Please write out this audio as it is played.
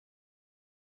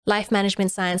Life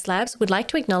Management Science Labs would like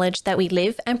to acknowledge that we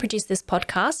live and produce this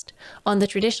podcast on the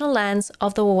traditional lands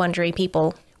of the Wurundjeri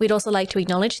people. We'd also like to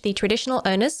acknowledge the traditional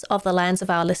owners of the lands of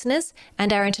our listeners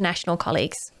and our international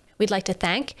colleagues. We'd like to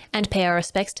thank and pay our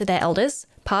respects to their elders,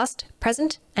 past,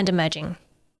 present, and emerging.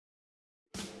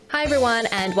 Hi everyone,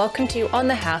 and welcome to On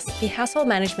the House, the Household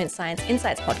Management Science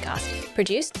Insights podcast,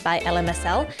 produced by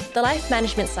LMSL, the Life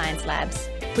Management Science Labs.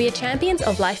 We are champions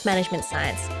of life management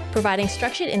science, providing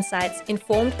structured insights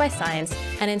informed by science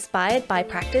and inspired by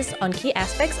practice on key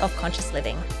aspects of conscious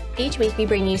living. Each week we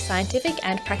bring you scientific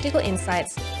and practical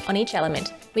insights on each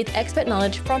element, with expert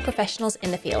knowledge from professionals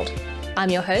in the field. I'm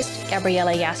your host,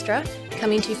 Gabriella Yastra,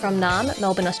 coming to you from Naarm,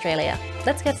 Melbourne, Australia.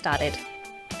 Let's get started.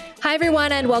 Hi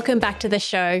everyone, and welcome back to the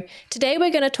show. Today we're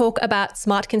going to talk about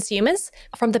smart consumers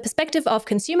from the perspective of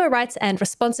consumer rights and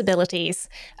responsibilities.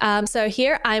 So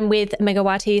here I'm with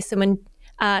Megawati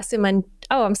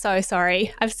Oh, I'm so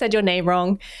sorry. I've said your name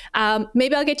wrong.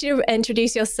 Maybe I'll get you to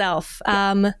introduce yourself.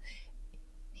 Go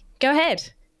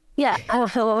ahead. Yeah,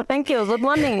 hello, thank you. Good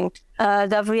morning,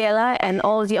 Gabriella and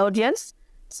all the audience.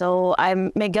 So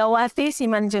I'm Megawati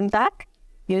Simanjuntak.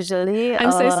 Usually...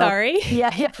 I'm so sorry. Yeah,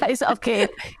 it's okay.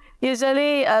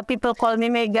 Usually people call me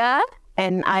Mega,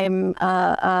 and I'm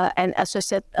an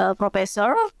associate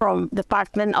professor from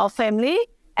Department of Family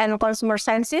and Consumer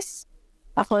Sciences,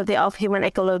 Faculty of Human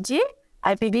Ecology,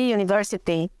 IPB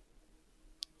University.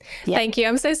 Yeah. Thank you.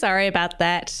 I'm so sorry about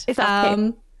that. It's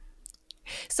okay.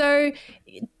 So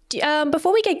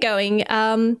before we get going,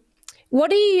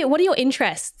 what are your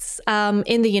interests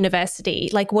in the university?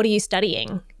 Like, what are you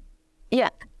studying? Yeah.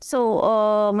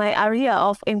 So my area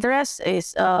of interest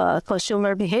is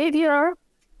consumer behavior,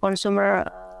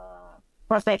 consumer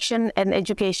protection and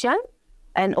education,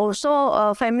 and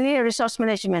also family resource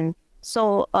management.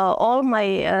 So all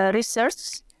my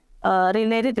research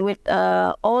related with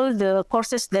all the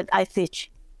courses that I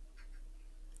teach.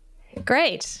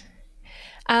 Great.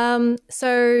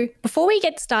 So before we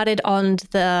get started on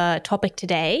the topic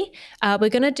today, we're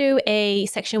going to do a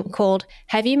section called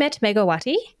Have You Met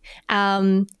Megawati?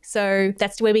 So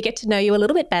that's where we get to know you a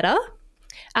little bit better.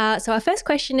 So our first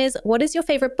question is, what is your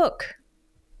favorite book?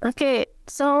 Okay,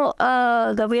 so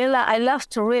Gabriella, I love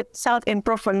to read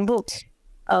self-improvement books.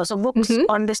 So books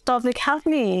on this topic help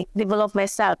me develop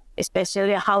myself,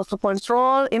 especially how to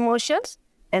control emotions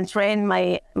and train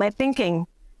my thinking.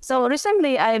 So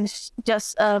recently, I've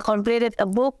just completed a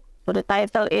book. So the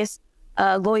title is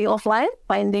Going Offline,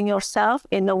 Finding Yourself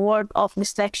in a World of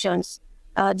Distractions.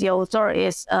 The author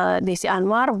is Desi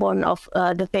Anwar, one of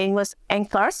the famous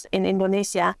anchors in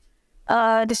Indonesia.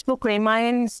 This book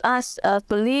reminds us to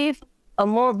live a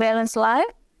more balanced life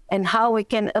and how we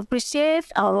can appreciate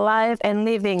our life and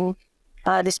living.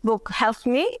 This book helped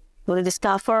me to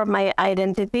discover my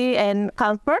identity and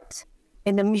comfort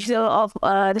in the middle of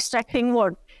a distracting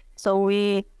world. So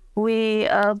we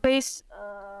face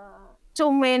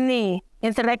too many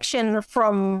interaction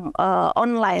from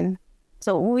online.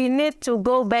 So we need to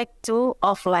go back to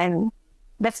offline.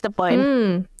 That's the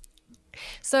point.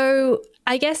 So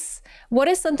I guess, what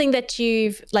is something that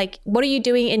what are you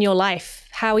doing in your life?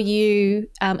 How are you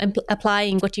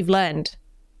applying what you've learned?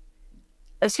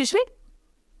 Excuse me?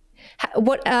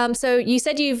 So you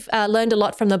said you've learned a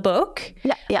lot from the book.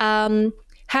 Yeah.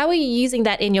 How are you using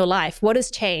that in your life? What has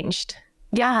changed?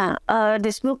 Yeah,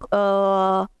 this book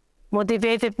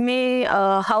motivated me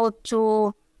how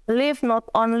to live not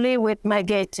only with my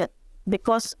gadget,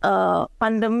 because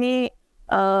pandemic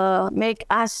make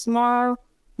us more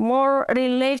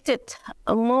related,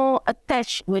 more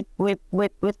attached with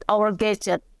our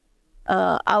gadget.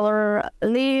 Our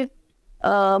life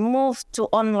moved to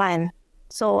online.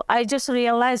 So I just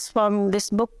realized from this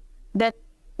book that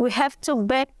we have to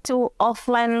back to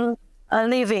offline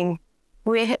living.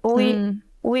 We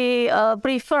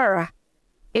prefer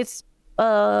it's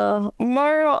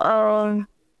more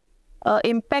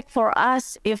impact for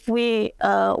us if we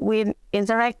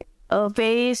interact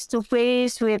face to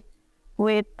face with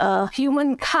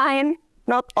humankind,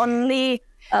 not only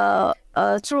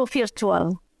through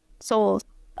virtual. So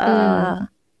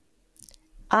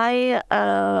I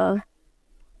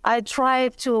try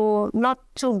to not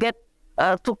to get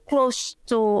too close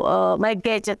to my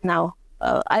gadget now.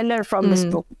 I learned from this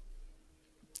book.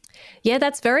 Yeah,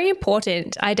 that's very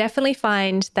important. I definitely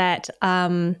find that,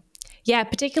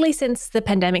 particularly since the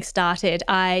pandemic started,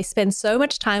 I spend so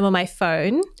much time on my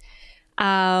phone.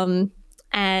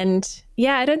 And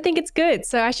yeah, I don't think it's good.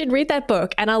 So I should read that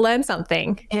book and I'll learn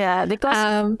something. Yeah,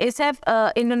 because it's have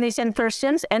Indonesian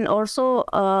versions and also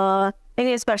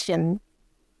English version.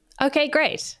 Okay,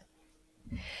 great.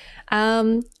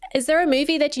 Is there a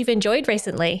movie that you've enjoyed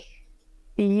recently?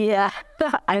 Yeah,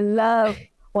 I love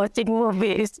watching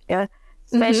movies, yeah,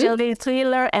 Mm-hmm. especially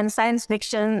thriller and science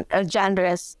fiction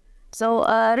genres. So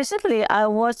recently, I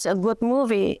watched a good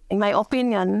movie. In my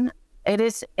opinion, it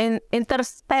is in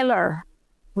Interstellar,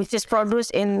 which is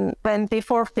produced in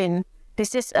 2014.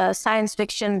 This is a science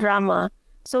fiction drama.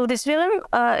 So this film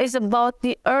is about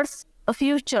the Earth's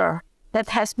future that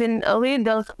has been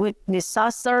riddled with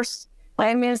disasters,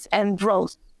 famines, and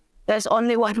droughts. There's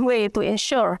only one way to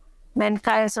ensure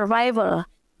mankind's survival,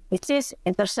 which is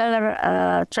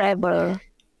interstellar travel.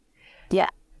 Yeah,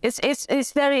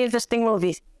 it's very interesting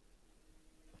movie.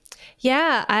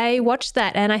 Yeah, I watched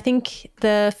that, and I think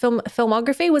the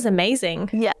filmography was amazing.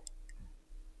 Yeah,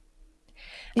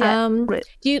 yeah, Um, great.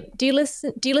 do you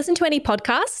listen to any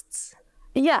podcasts?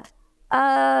 Yeah,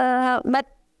 but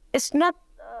it's not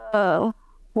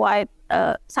quite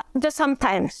just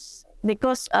sometimes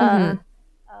because Mm-hmm.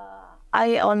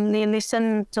 I only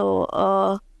listen to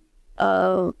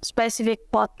specific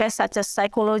podcasts such as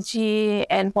psychology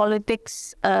and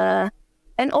politics.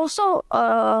 And also,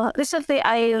 recently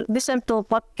I listened to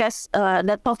podcasts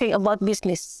that talking about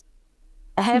business.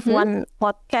 I have Mm-hmm. one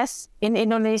podcast in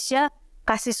Indonesia,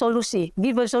 kasih solusi,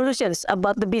 give us solutions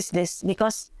about the business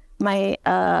because my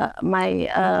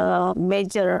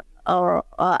major or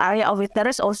area of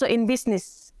interest also in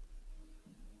business.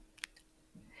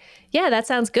 Yeah, that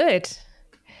sounds good.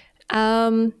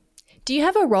 Um, do you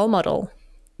have a role model?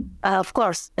 Of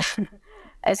course,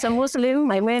 as a Muslim,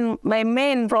 my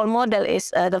main role model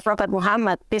is the Prophet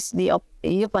Muhammad, peace be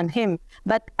upon him.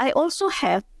 But I also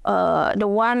have the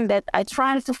one that I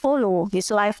try to follow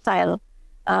his lifestyle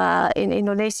in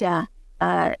Indonesia.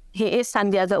 He is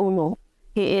Sandiaga Uno.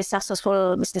 He is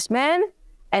successful businessman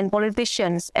and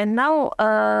politicians, and now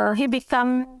he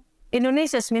become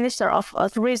Indonesia's Minister of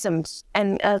Tourism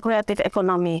and Creative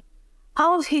Economy.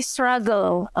 How he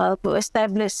struggled to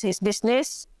establish his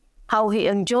business, how he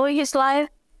enjoy his life,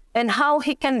 and how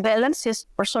he can balance his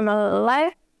personal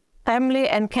life, family,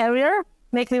 and career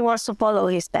make me want to follow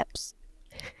his steps.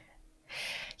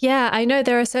 Yeah, I know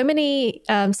there are so many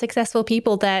successful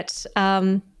people that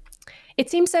it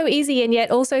seems so easy and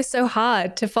yet also so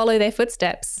hard to follow their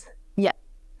footsteps. Yeah,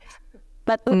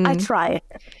 but I try.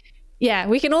 Yeah,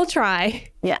 we can all try.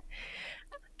 Yeah.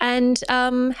 And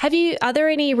are there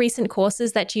any recent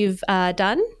courses that you've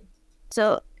done?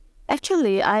 So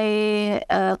actually, I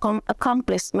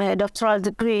accomplished my doctoral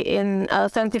degree in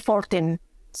 2014.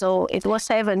 So it was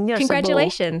 7 years ago.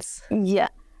 Congratulations. Yeah.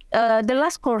 The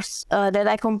last course that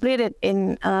I completed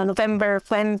in November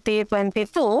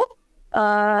 2022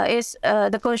 is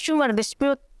the Consumer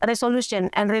Dispute Resolution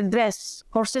and Redress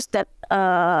courses that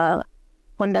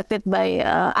conducted by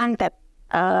ANTEP,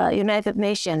 United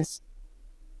Nations.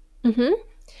 Mm-hmm.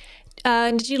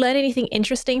 Did you learn anything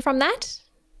interesting from that?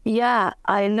 Yeah,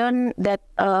 I learned that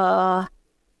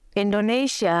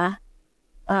Indonesia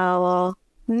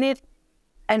need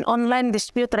an online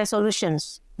dispute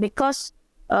resolutions because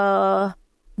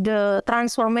the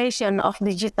transformation of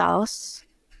digitals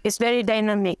is very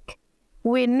dynamic.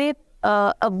 We need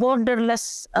a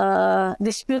borderless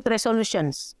dispute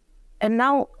resolutions. And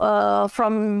now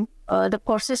from the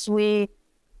courses we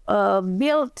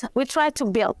try to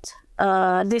build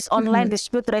this online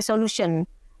dispute resolution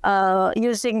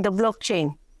using the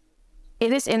blockchain.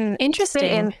 It is still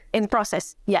Interesting. in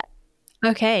process. Yeah.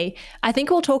 Okay. I think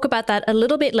we'll talk about that a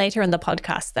little bit later in the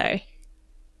podcast, though.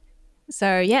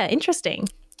 So, yeah, interesting.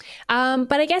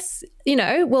 But I guess,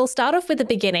 we'll start off with the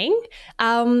beginning.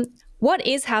 What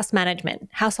is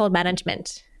household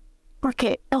management?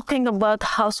 Okay, talking about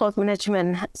household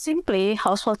management, simply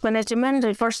household management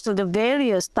refers to the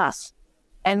various tasks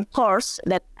and chores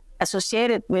that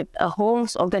associated with a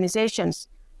home's organizations,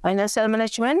 financial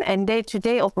management, and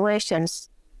day-to-day operations.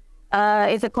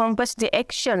 It encompasses the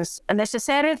actions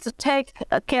necessary to take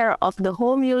care of the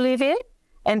home you live in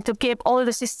and to keep all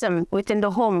the system within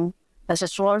the home, such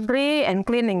as laundry and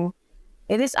cleaning.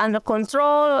 It is under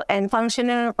control and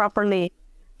functioning properly.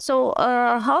 So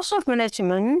household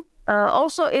management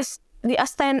also is the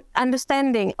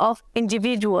understanding of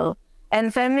individual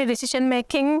and family decision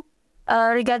making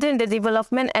regarding the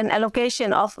development and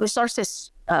allocation of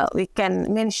resources. We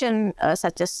can mention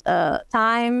such as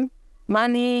time,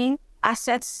 money,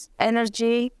 assets,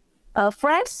 energy,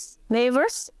 friends,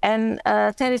 neighbors, and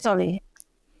territory.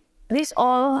 These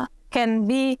all can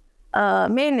be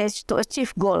managed to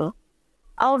achieve goal.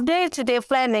 Our day-to-day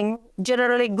planning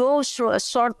generally goes through a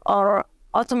short or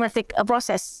automatic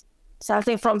process,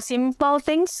 starting from simple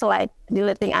things like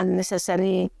deleting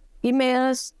unnecessary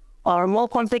emails or more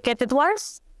complicated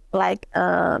ones like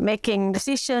making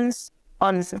decisions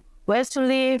on where to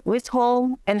live, which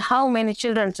home, and how many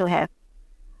children to have.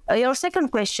 Your second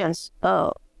question,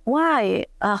 why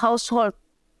household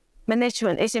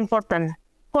management is important?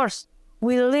 Of course,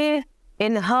 we live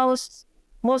in a house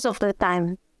most of the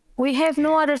time. We have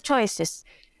no other choices.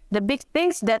 The big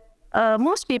things that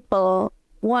most people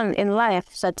want in life,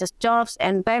 such as jobs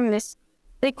and families,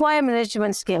 require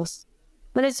management skills.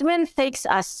 Management takes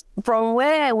us from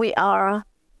where we are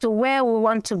to where we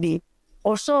want to be.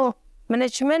 Also,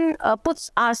 management puts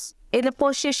us in a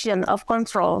position of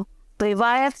control,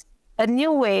 provides a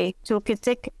new way to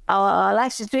critique our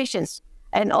life situations,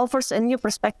 and offers a new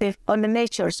perspective on the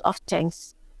natures of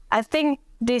change. I think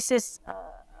this is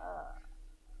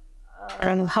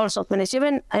household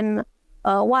management and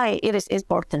why it is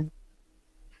important.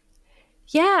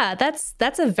 Yeah,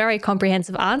 that's a very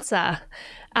comprehensive answer.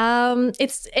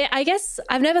 I guess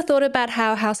I've never thought about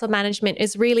how household management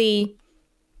is really.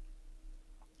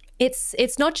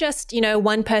 It's not just,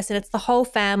 one person, it's the whole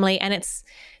family and it's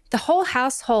the whole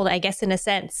household, I guess, in a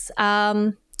sense.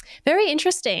 Very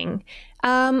interesting.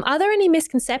 Are there any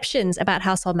misconceptions about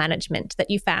household management that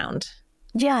you found?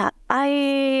 Yeah,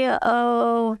 I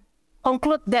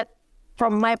conclude that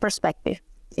from my perspective.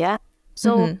 Yeah.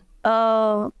 So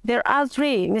there are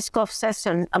three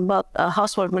misconceptions about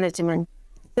household management.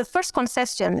 The first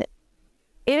conception,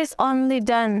 it is only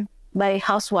done by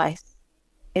housewives.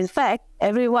 In fact,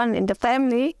 everyone in the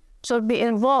family should be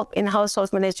involved in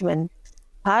household management.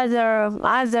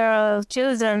 Other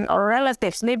children or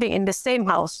relatives living in the same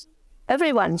house,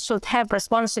 everyone should have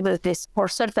responsibilities for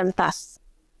certain tasks.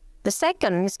 The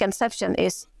second misconception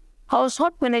is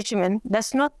household management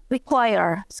does not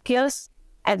require skills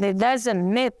and it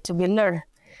doesn't need to be learned.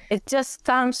 It just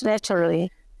comes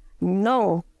naturally.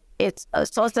 No, it's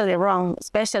totally wrong,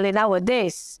 especially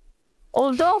nowadays.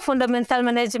 Although fundamental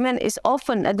management is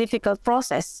often a difficult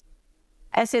process,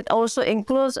 as it also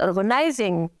includes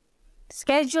organizing,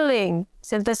 scheduling,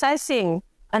 synthesizing,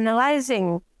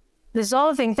 analyzing,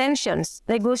 resolving tensions,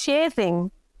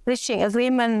 negotiating, reaching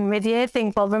agreement,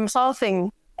 mediating, problem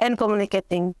solving, and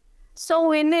communicating. So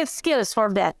we need skills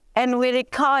for that, and we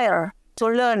require to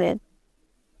learn it.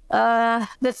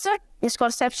 The third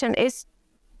misconception is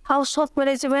household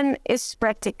management is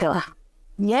practical.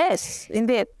 Yes,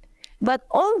 indeed. But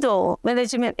although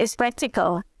management is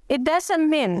practical, it doesn't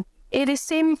mean it is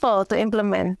simple to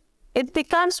implement. It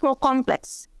becomes more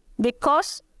complex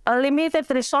because limited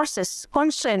resources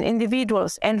constrain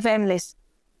individuals and families.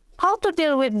 How to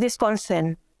deal with this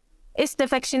constraint is the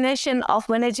fascination of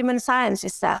management science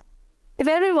itself. If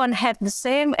everyone had the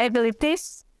same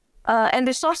abilities and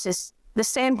resources, the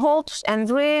same hopes and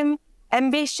dreams,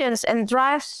 ambitions and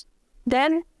drives,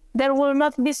 then there will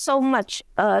not be so much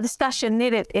discussion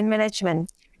needed in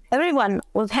management. Everyone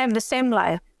will have the same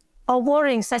life. How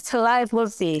boring such a life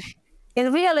will be.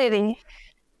 In reality,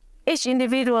 each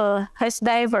individual has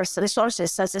diverse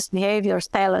resources such as behaviors,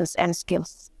 talents, and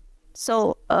skills.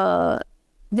 So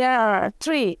there are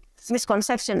three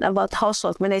misconceptions about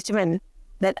household management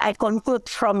that I conclude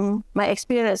from my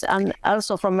experience and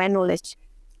also from my knowledge.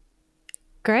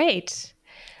 Great.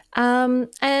 And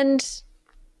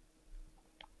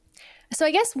so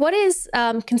I guess what is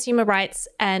consumer rights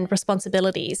and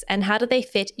responsibilities and how do they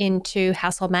fit into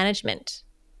household management?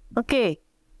 Okay,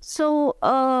 so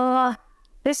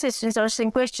this is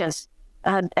interesting questions.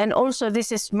 And also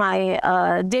this is my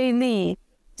daily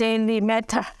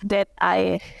matter that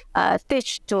I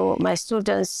teach to my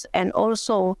students and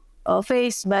also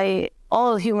faced by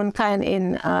all humankind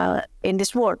in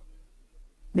this world,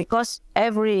 because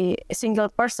every single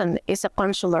person is a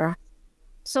consumer.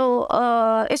 So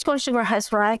each consumer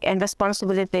has rights and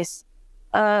responsibilities.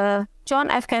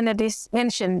 John F. Kennedy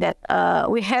mentioned that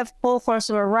we have four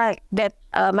consumer rights that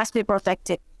must be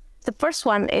protected. The first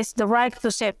one is the right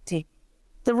to safety.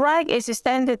 The right is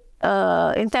intended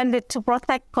to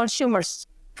protect consumers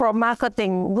from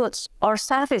marketing goods or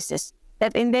services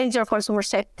that endanger consumer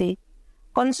safety.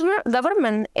 Consumer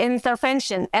government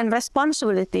intervention and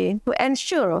responsibility to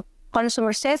ensure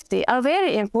consumer safety are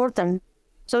very important.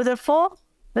 So therefore,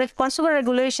 consumer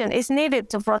regulation is needed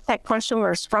to protect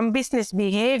consumers from business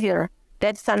behavior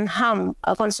that can harm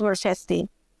consumer safety.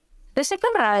 The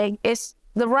second right is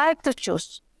the right to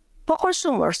choose. For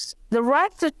consumers, the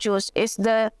right to choose is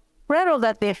the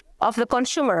prerogative of the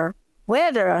consumer,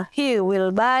 whether he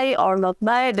will buy or not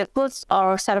buy the goods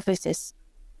or services.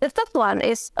 The third one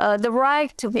is the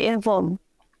right to be informed.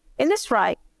 In this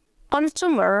right,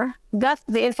 consumer got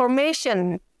the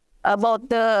information about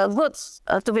the goods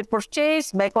to be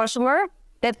purchased by consumer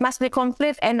that must be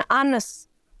complete and honest,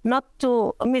 not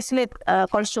to mislead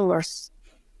consumers.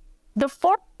 The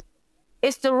fourth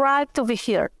is the right to be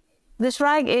heard. this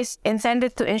right is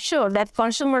intended to ensure that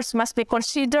consumers must be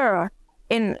considered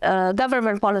in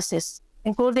government policies,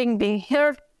 including being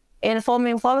heard in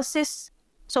forming policies.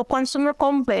 So consumer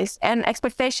complaints and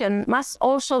expectation must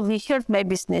also be heard by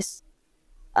business.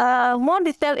 More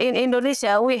detail in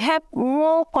Indonesia, we have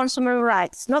more consumer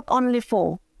rights, not only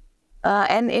 4.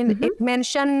 It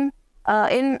mentioned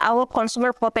in our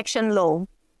consumer protection law.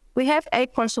 We have a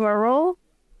consumer law,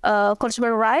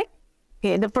 consumer right.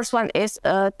 Okay, the first one is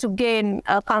to gain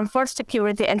comfort,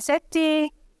 security, and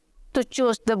safety, to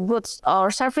choose the goods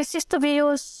or services to be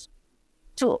used,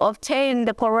 to obtain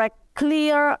the correct,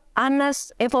 clear,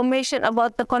 honest information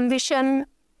about the condition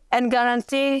and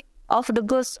guarantee of the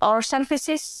goods or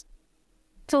services,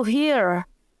 to be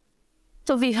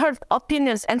heard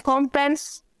opinions and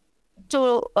complaints,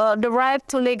 to the right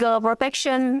to legal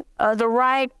protection, the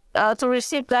right to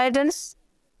receive guidance,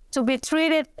 to be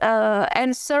treated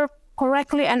and served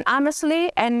correctly and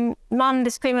honestly and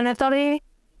non-discriminatory,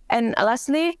 and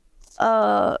lastly,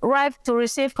 right to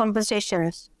receive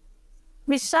compensations.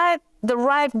 Besides the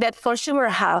right that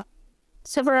consumers have,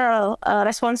 several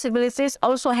responsibilities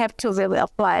also have to be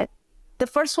applied. The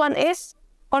first one is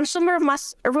consumer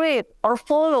must read or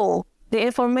follow the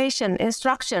information,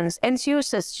 instructions, and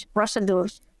usage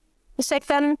procedures. The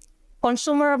second,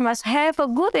 consumer must have a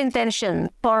good intention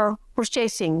for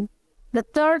purchasing. The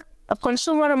third, a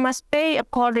consumer must pay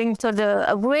according to the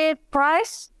agreed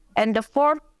price. And the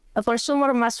fourth, a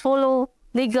consumer must follow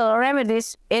legal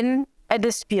remedies in a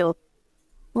dispute.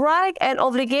 Right and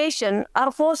obligation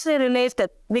are closely related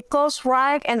because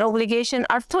right and obligation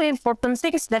are two important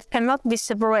things that cannot be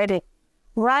separated.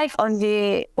 Right, on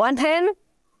the one hand,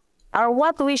 are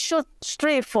what we should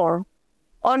strive for.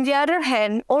 On the other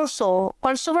hand, also,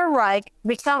 consumer right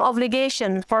become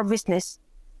obligation for business.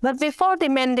 But before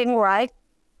demanding right,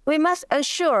 we must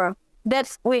ensure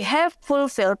that we have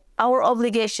fulfilled our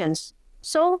obligations.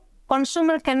 So,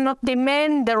 consumer cannot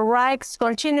demand the rights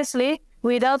continuously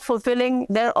without fulfilling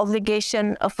their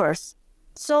obligation first.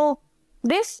 So,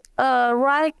 this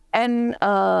right and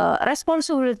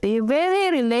responsibility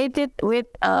very related with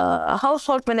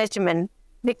household management,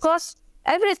 because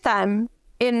every time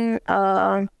in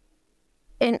our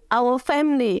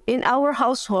family, in our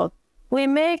household, we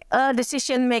make a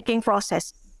decision-making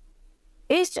process.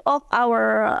 Each of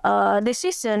our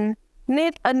decision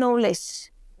need a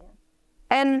knowledge,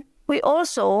 and we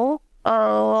also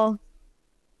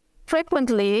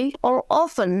frequently or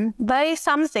often buy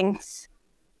some things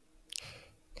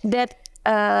that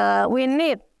we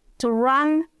need to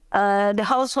run the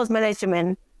household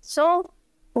management. So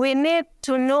we need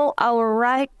to know our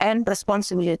rights and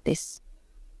responsibilities.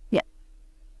 Yeah.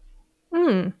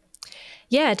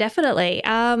 Yeah, definitely.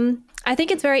 I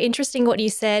think it's very interesting what you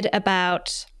said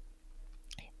about.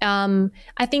 I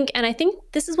think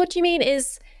this is what you mean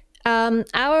is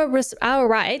our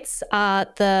rights are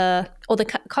the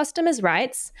customer's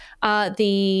rights are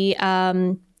the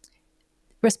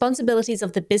responsibilities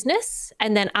of the business,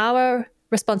 and then our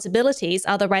responsibilities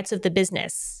are the rights of the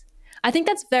business. I think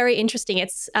that's very interesting.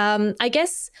 It's I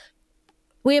guess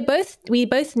we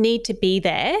both need to be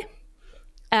there.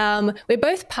 We're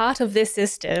both part of this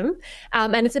system,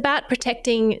 and it's about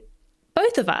protecting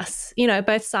both of us,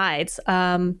 both sides,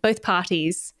 both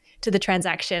parties to the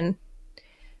transaction.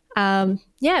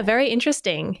 Yeah, very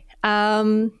interesting.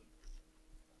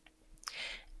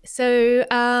 So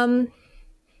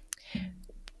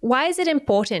why is it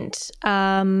important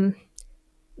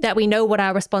that we know what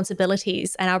our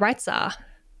responsibilities and our rights are?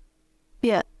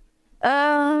 Yeah.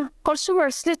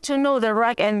 Consumers need to know the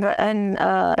right and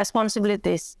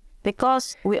responsibilities,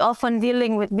 because we often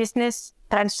dealing with business,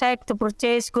 transact to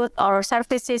purchase goods or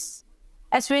services.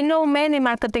 As we know, many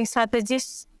marketing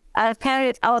strategies are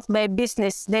carried out by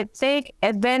business that take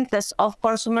advantage of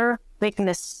consumer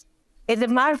weakness. In the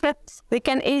market, we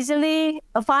can easily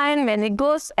find many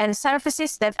goods and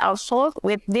services that are sold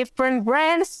with different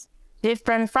brands,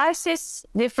 different prices,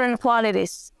 different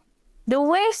qualities. The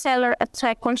way sellers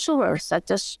attract consumers,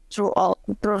 such as through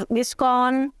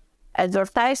discount,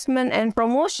 advertisement, and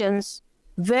promotions,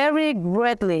 vary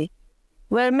greatly.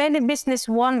 Where many businesses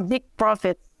want big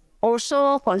profit,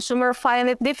 also consumers find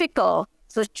it difficult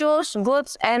to choose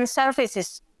goods and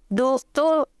services due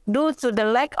to the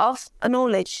lack of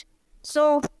knowledge.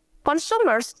 So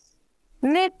consumers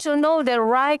need to know their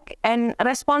right and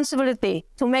responsibility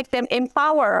to make them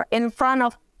empowered in front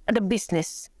of the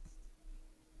business.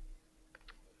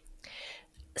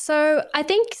 So I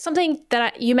think something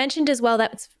that you mentioned as well,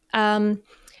 that's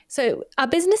so are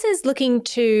businesses looking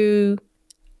to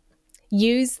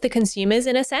use the consumers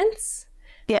in a sense?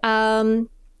 Yeah.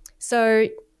 So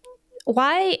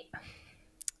why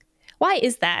Why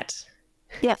is that?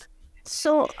 Yeah.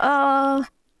 So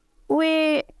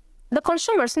the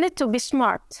consumers need to be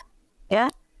smart. Yeah.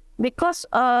 Because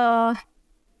the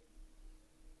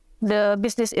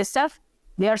business itself,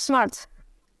 they are smart.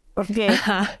 Okay.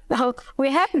 So we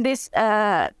have this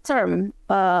term,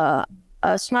 a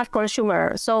smart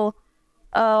consumer. So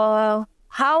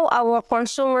how our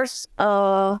consumers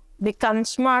become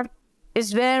smart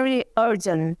is very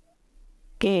urgent.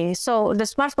 Okay, so the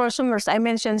smart consumers I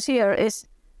mentioned here is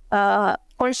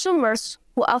consumers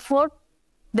who afford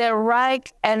their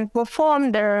right and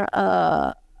perform their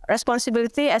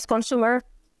responsibility as consumer.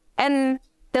 And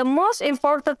the most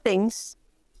important things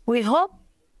we hope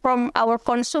from our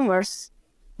consumers,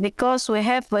 because we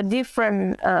have a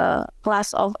different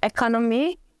class of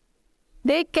economy,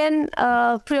 they can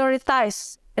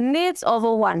prioritize needs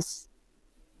over wants.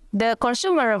 The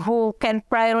consumer who can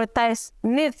prioritize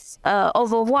needs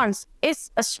over wants is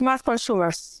a smart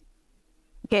consumers.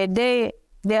 Okay,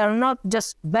 they are not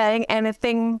just buying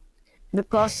anything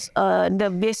because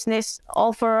the business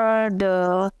offer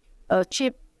the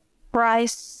cheap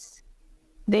price,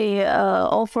 they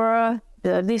offer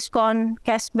the discount,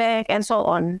 cashback, and so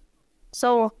on.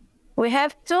 So we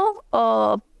have to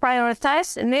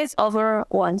prioritize needs over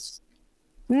wants.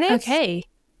 Needs, Okay.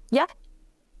 yeah.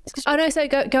 Oh, no, so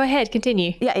go ahead,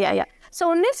 continue. Yeah.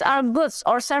 So needs are goods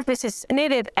or services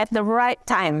needed at the right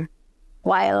time,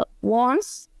 while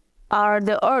wants are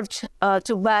the urge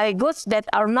to buy goods that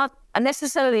are not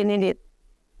necessarily needed.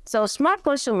 So smart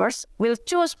consumers will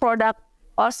choose product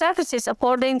or services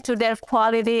according to their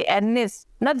quality and needs,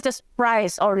 not just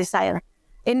price or desire.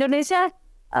 Indonesia,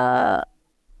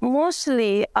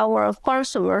 mostly our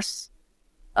consumers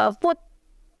put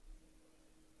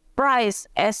price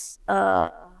as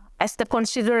the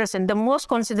consideration, the most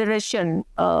consideration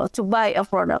to buy a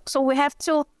product. So we have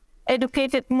to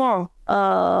educate it more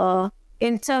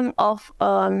in terms of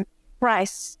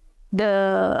price.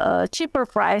 The cheaper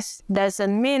price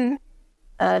doesn't mean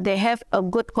they have a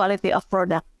good quality of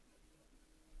product.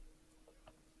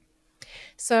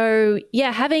 So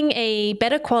yeah, having a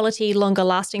better quality, longer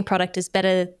lasting product is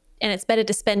better, and it's better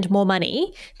to spend more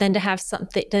money than to have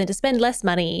something than to spend less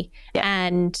money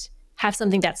and have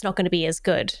something that's not going to be as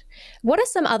good. What are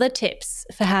some other tips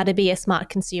for how to be a smart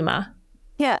consumer?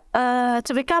 Yeah,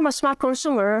 to become a smart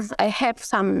consumer, I have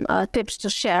some tips to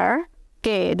share.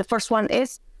 Okay, the first one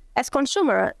is, as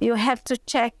consumer, you have to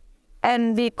check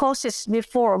and be cautious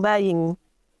before buying.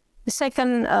 The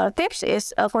second tips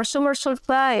is a consumer should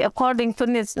buy according to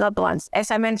needs, not wants. As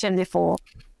I mentioned before,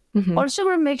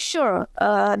 consumer make sure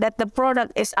that the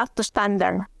product is up to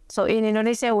standard. So in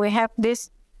Indonesia, we have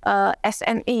this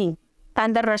SNI,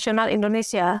 Standard Nasional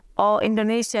Indonesia, or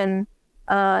Indonesian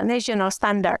National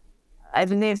Standard. I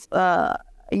believe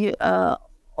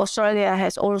Australia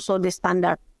has also this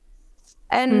standard.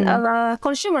 And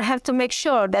consumer have to make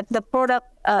sure that the product,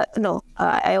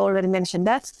 I already mentioned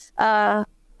that.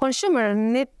 Consumer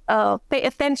need to pay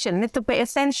attention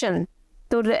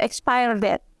to the expiry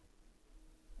date.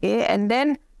 Okay? And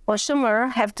then consumer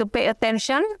have to pay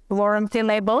attention to warranty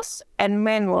labels and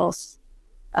manuals.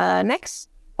 Next,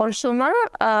 consumer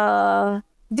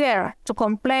dare to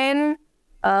complain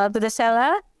to the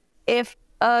seller if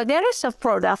there is a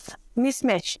product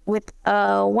mismatch with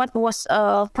what was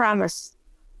promised.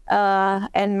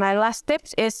 And my last tip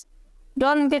is,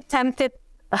 don't be tempted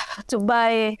to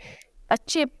buy a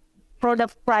cheap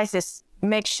product prices.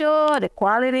 Make sure the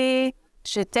quality,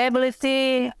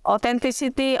 suitability,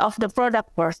 authenticity of the product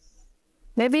first.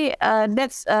 Maybe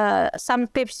that's some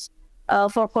tips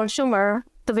for consumer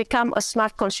to become a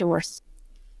smart consumers.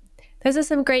 Those are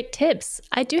some great tips.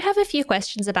 I do have a few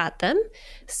questions about them.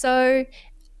 So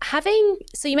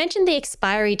you mentioned the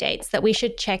expiry dates, that we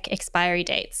should check expiry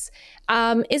dates.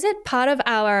 Is it part of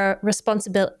our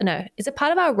responsibility? No, is it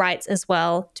part of our rights as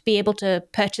well to be able to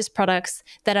purchase products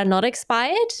that are not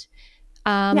expired?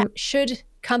 Should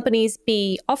companies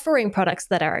be offering products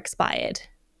that are expired?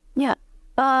 Yeah,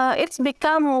 it's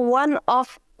become one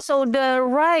of, so the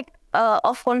right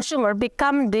of consumer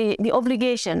become the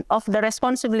obligation of the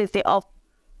responsibility of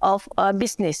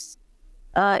business.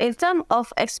 In terms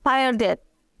of expired date,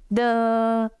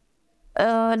 the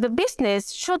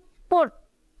business should put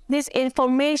this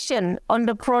information on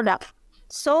the product.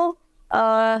 So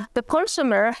the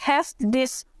consumer has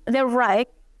the right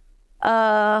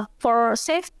for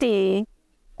safety,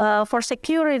 for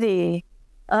security,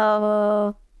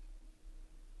 from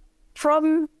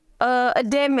a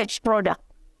damaged product.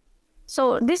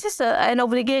 So this is an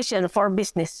obligation for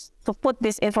business to put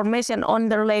this information on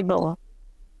their label.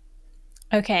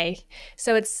 Okay,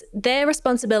 so it's their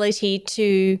responsibility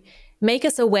to make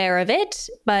us aware of it,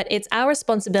 but it's our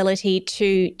responsibility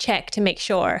to check to make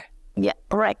sure. Yeah,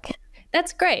 correct.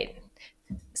 That's great.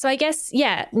 So I guess,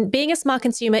 yeah, being a smart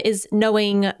consumer is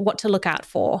knowing what to look out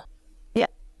for. Yeah.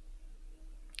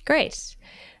 Great.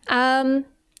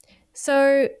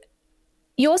 So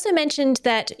you also mentioned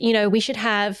that, we should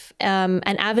have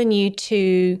an avenue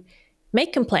to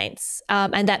make complaints,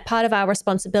 and that part of our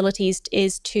responsibilities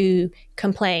is to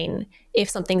complain if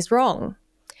something's wrong.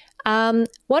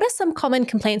 What are some common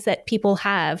complaints that people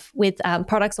have with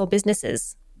products or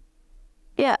businesses?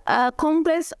 Yeah,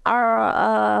 complaints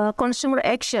are consumer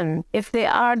action if they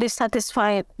are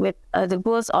dissatisfied with the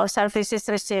goods or services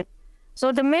received.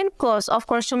 So the main cause of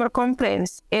consumer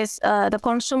complaints is the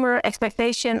consumer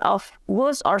expectation of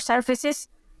goods or services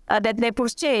that they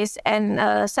purchase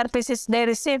and services they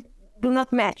receive do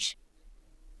not match.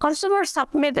 Consumers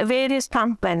submit various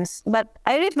complaints, but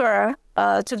I refer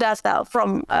to data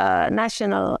from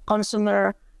National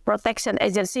Consumer Protection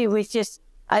Agency, which is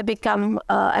I become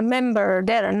a member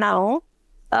there now.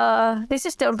 This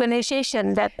is the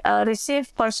organization that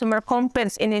receives consumer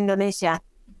complaints in Indonesia.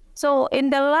 So in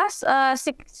the last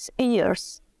 6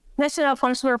 years, National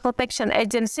Consumer Protection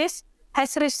Agencies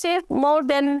has received more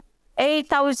than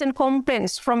 8,000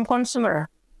 complaints from consumers,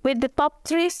 with the top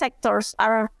 3 sectors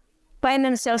are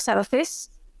financial service,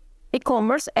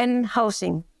 e-commerce, and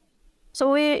housing.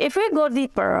 So if we go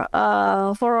deeper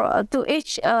to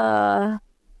each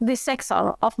this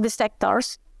sector of the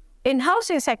sectors, in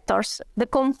housing sectors, the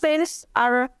complaints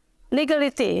are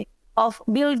legality of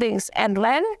buildings and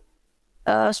land,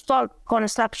 stalled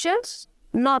constructions,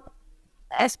 not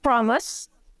as promised,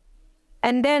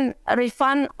 and then a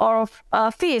refund of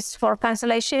fees for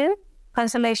cancellation,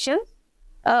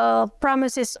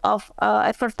 promises of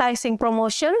advertising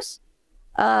promotions,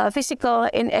 physical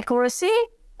inaccuracy,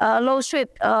 lawsuit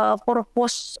for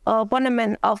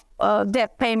postponement of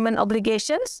debt payment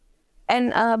obligations,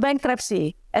 and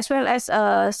bankruptcy, as well as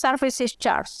services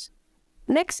charge.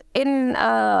 Next, in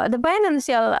the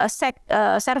financial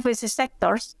services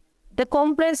sectors, the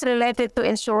complaints related to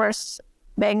insurance,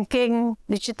 banking,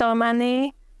 digital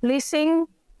money, leasing,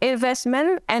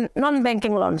 investment, and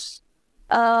non-banking loans.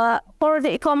 For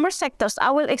the e-commerce sectors,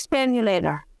 I will explain you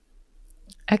later.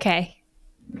 Okay.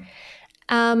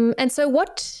 And so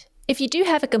if you do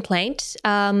have a complaint,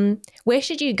 where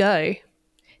should you go?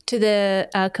 To the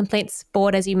complaints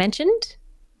board, as you mentioned?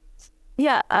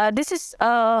 Yeah, this is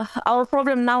our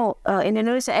problem now in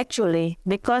Indonesia, actually,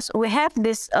 because we have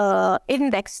this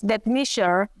index that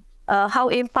measure how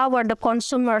empowered the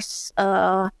consumers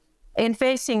in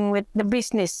facing with the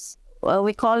business.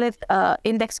 We call it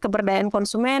Index Keberdayaan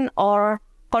Konsumen or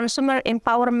Consumer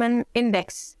Empowerment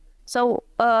Index. So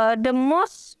the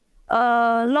most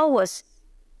lowest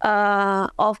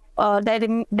of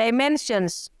the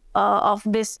dimensions of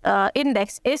this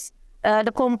index is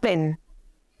the complaint.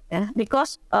 Yeah?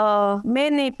 Because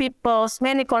many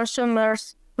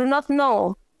consumers do not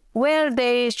know where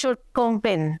they should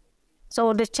complain.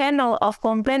 So the channel of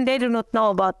complaint, they do not know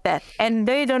about that. And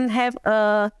they don't have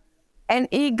an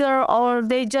eager, or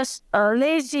they just are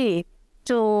lazy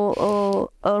to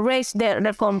raise their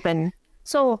complaint.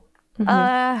 So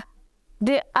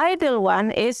the ideal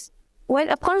one is when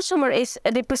a consumer is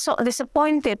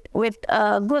disappointed with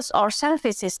goods or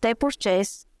services they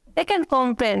purchase, they can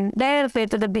complain directly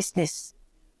to the business.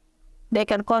 They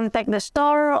can contact the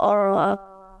store or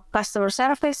customer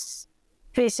service,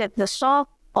 visit the shop,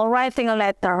 or writing a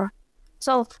letter.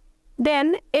 So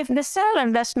then, if the seller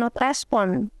does not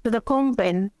respond to the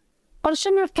complaint,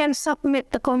 consumer can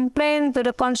submit the complaint to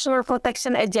the consumer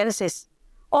protection agencies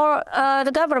or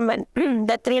the government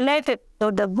that related to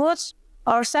the goods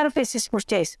or services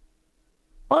purchased.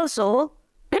 Also,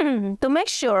 to make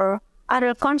sure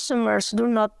other consumers do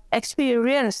not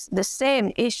experience the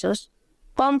same issues,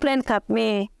 complaint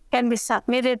can be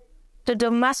submitted to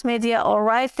the mass media or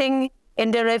writing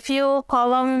in the review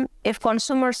column if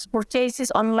consumers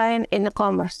purchases online in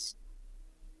e-commerce.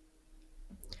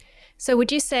 So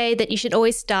would you say that you should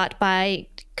always start by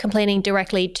complaining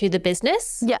directly to the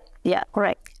business? Yeah,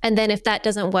 correct. And then if that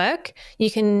doesn't work, you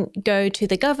can go to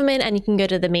the government and you can go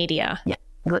to the media. Yeah,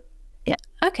 good. Yeah.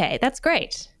 Okay, that's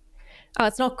great. Oh,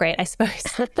 it's not great, I suppose.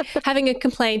 Having a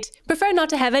complaint, prefer not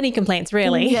to have any complaints,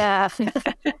 really. Yeah.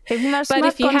 If you're a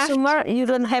smart consumer, you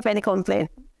don't have any complaint.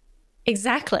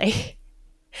 Exactly.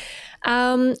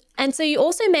 And so you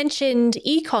also mentioned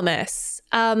e-commerce,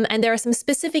 and there are some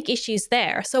specific issues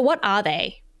there. So what are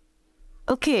they?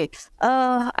 Okay,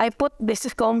 I put this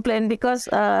complaint because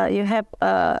you have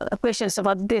questions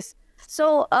about this.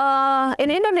 So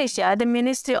in Indonesia, the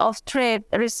Ministry of Trade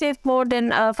received more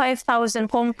than 5,000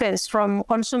 complaints from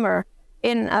consumers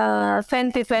in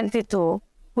 2022,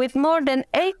 with more than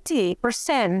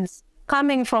 80%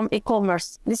 coming from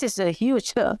e-commerce. This is a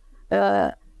huge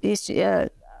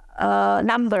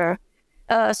number.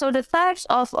 So the types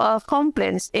of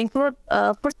complaints include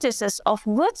purchases of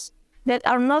goods that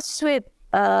are not suit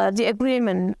the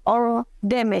agreement or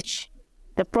damage,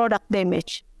 the product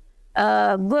damage,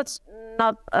 goods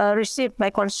not received by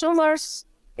consumers,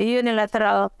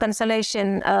 unilateral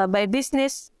cancellation by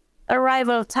business,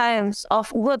 arrival times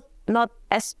of goods not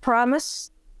as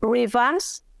promised,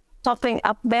 refunds, topping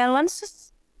up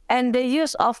balances, and the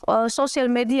use of social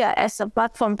media as a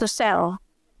platform to sell.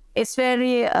 It's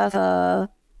very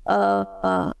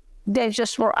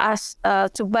dangerous for us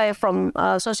to buy from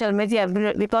social media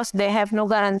because they have no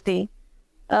guarantee.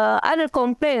 Other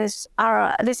complaints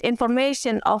are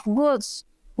disinformation of goods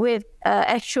with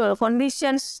actual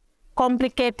conditions,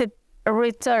 complicated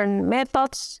return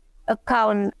methods,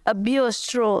 account abuse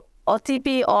through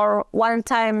OTP or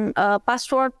one-time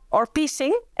password, or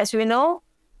phishing. As we know,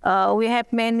 we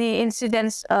have many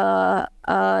incidents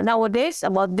nowadays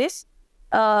about this.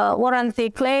 Warranty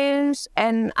claims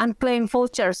and unclaimed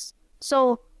vouchers.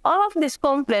 So all of these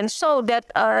complaints show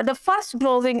that the fast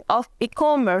growing of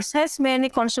e-commerce has many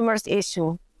consumers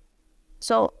issue.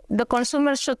 So the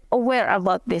consumers should aware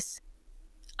about this.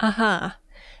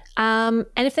 And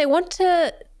if they want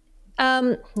to,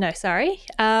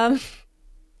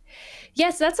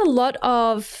 yes, that's a lot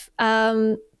of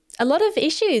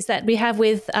issues that we have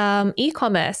with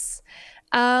e-commerce.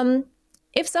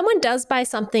 If someone does buy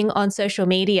something on social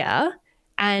media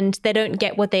and they don't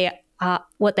get what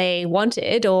they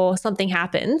wanted, or something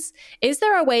happens, is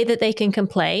there a way that they can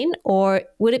complain, or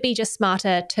would it be just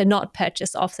smarter to not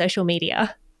purchase off social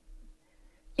media?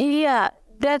 Yeah,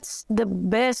 that's the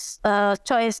best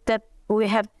choice that we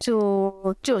have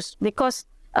to choose, because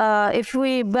if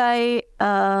we buy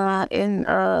in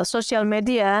social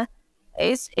media,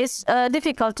 it's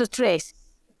difficult to trace.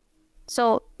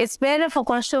 So it's better for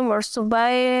consumers to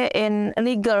buy in a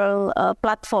legal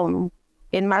platform,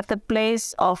 in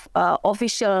marketplace of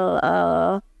official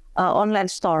online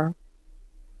store.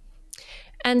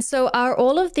 And so are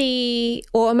all of the,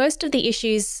 or most of the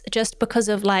issues just because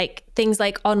of like things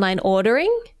like online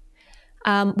ordering,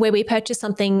 where we purchase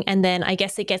something and then I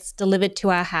guess it gets delivered to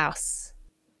our house?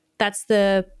 That's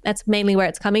mainly where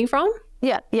it's coming from?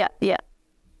 Yeah.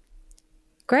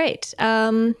 Great.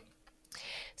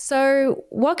 So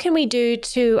what can we do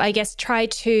to, I guess, try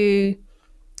to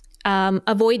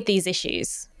avoid these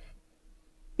issues?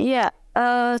 Yeah,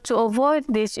 to avoid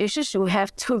these issues, we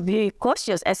have to be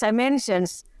cautious. As I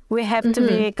mentioned, we have to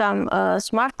become a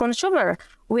smart consumer.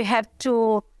 We have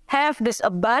to have this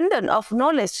abundance of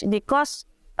knowledge, because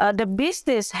the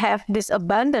business have this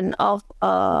abundance of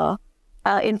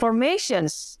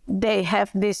informations. They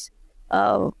have this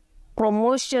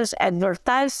promotions,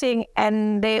 advertising,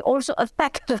 and they also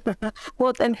attack,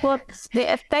 quote unquote, they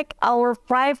attack our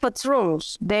private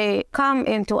rooms. They come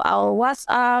into our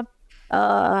WhatsApp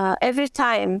every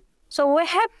time. So we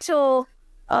have to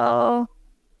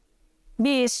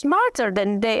be smarter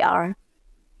than they are.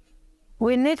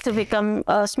 We need to become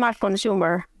a smart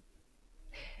consumer.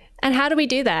 And how do we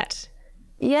do that?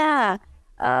 Yeah,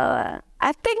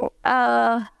 I think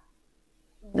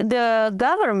the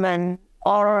government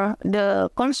or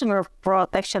the consumer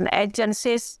protection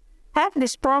agencies have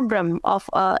this program of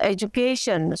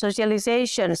education,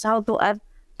 socializations, how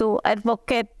to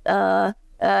advocate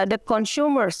the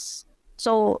consumers,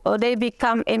 so they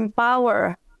become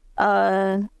empowered.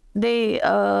 They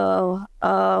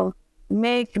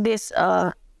make this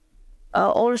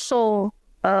also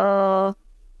a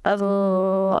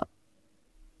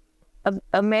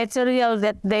material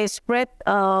that they spread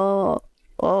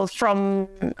from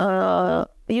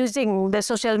using the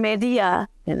social media.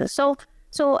 So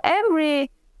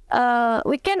every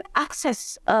we can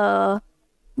access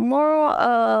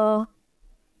more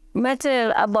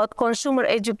material about consumer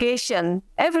education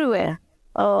everywhere,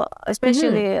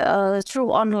 especially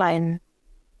through online.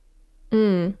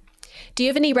 Do you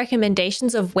have any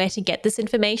recommendations of where to get this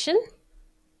information?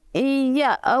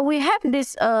 Yeah, we have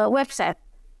this website,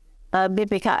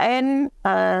 bpkn.go.id,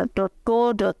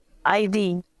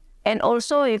 and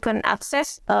also you can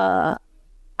access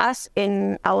us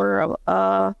in our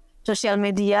social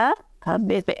media at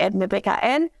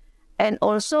bpkn, and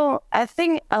also I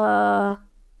think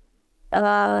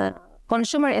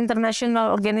Consumer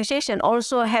International Organization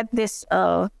also had this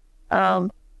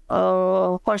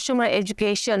consumer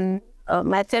education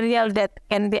material that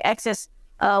can be accessed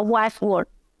wideward.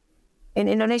 In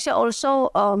Indonesia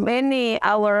also, many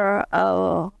our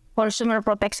consumer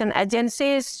protection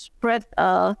agencies spread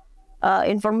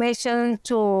information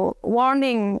to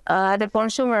warning the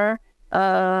consumer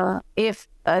if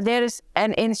there is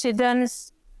an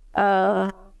incident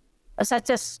such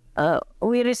as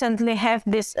we recently have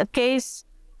this case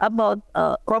about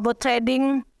robot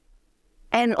trading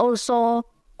and also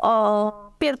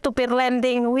peer-to-peer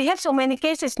lending. We have so many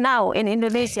cases now in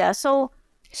Indonesia. So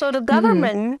the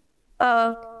government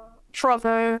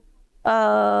from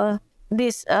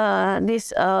this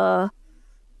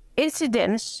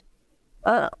incidents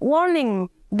warning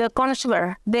the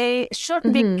consumer they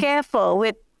should be careful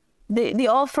with the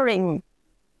offering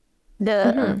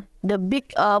the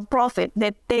big profit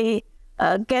that they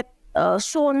get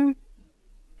soon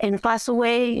in fast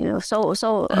way. So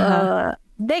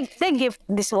they give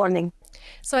this warning.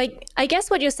 So I guess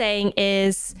what you're saying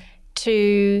is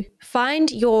to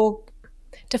find your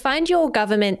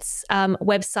government's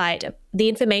website, the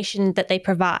information that they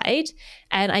provide,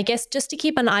 and I guess just to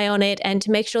keep an eye on it and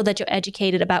to make sure that you're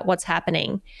educated about what's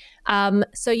happening.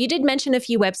 So you did mention a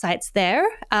few websites there.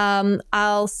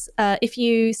 If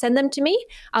you send them to me,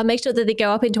 I'll make sure that they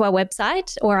go up into our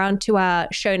website or onto our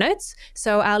show notes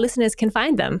so our listeners can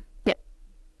find them. Yeah.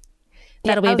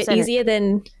 That'll be a bit easier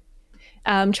than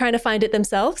trying to find it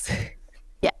themselves.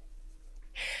 Yeah.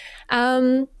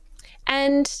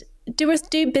 And do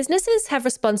businesses have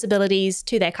responsibilities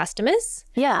to their customers?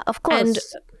 Yeah, of course. And,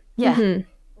 yeah.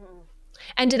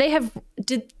 And do they have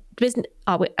business?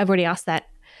 Oh, I've already asked that.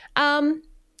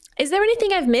 Is there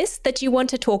anything I've missed that you want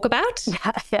to talk about?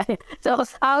 Yeah. So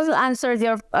I'll answer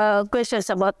your questions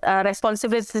about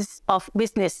responsibilities of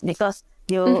business because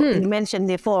you mentioned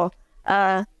before.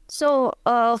 So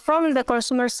from the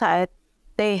consumer side,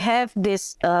 they have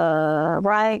this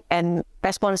right and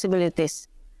responsibilities.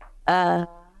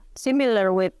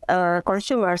 Similar with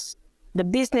consumers, the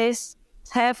business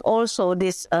have also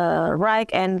this right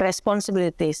and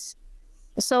responsibilities.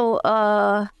 So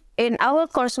in our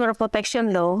consumer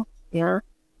protection law,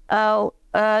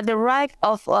 the right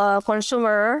of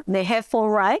consumer, they have full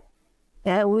right.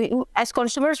 We as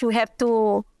consumers, we have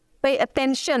to pay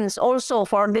attention also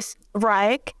for this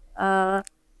right.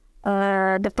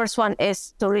 The first one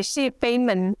is to receive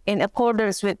payment in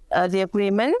accordance with the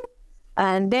agreement.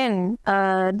 And then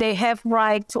they have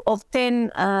right to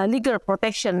obtain legal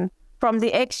protection from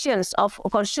the actions of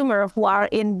consumers who are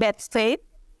in bad faith.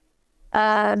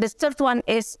 The third one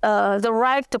is the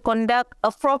right to conduct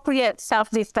appropriate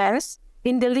self-defense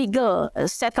in the legal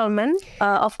settlement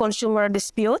of consumer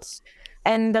disputes.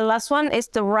 And the last one is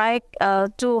the right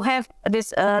to have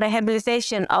this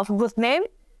rehabilitation of good name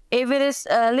if it is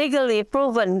legally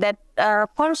proven that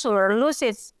consumer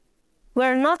losses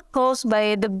were not caused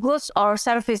by the goods or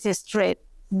services trade.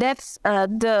 That's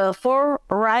the four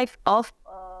right of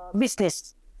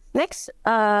business. Next,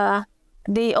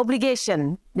 the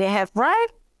obligation. They have right,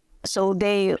 so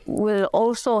they will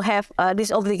also have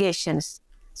these obligations.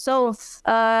 So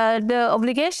the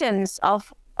obligations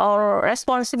of or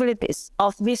responsibilities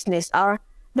of business are,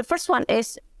 the first one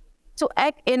is to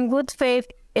act in good faith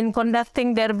in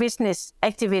conducting their business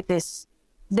activities.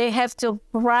 They have to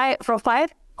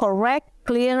provide correct,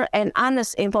 clear, and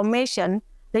honest information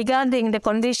regarding the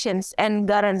conditions and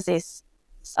guarantees.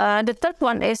 The third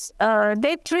one is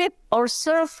they treat or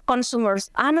serve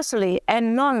consumers honestly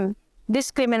and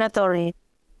non-discriminatory.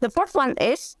 The fourth one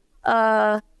is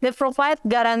they provide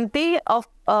guarantee of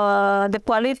the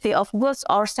quality of goods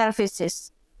or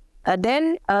services.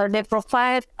 Then they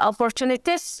provide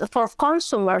opportunities for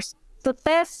consumers to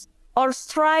test or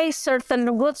try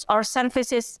certain goods or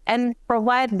services and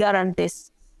provide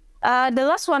guarantees. The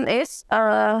last one is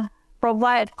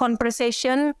provide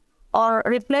compensation or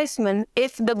replacement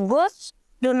if the goods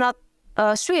do not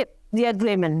suit the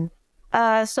agreement.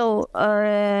 So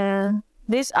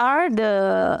these are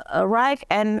the right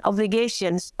and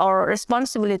obligations or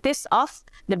responsibilities of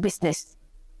the business.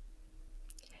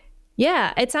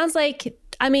 Yeah, it sounds like,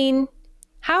 I mean,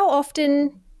 how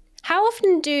often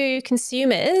do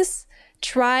consumers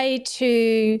try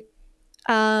to,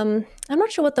 I'm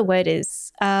not sure what the word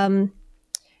is,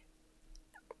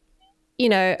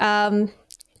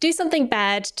 do something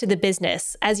bad to the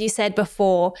business? As you said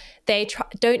before, they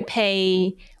don't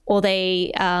pay, or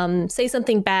they say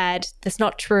something bad that's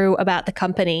not true about the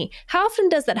company. How often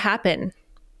does that happen?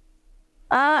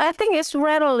 I think it's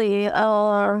rarely,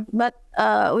 but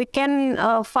we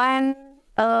can find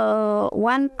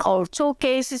one or two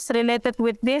cases related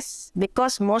with this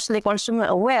because mostly consumer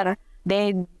aware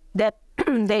that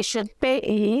they should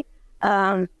pay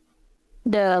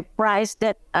the price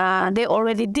that they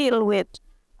already deal with.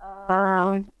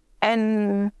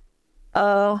 And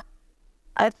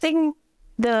I think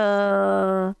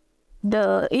the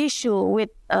the issue with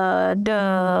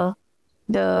the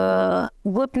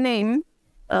good name,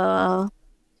 I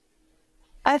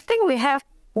think we have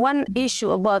one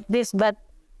issue about this, but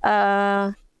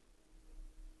at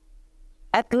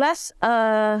last,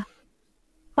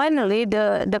 finally,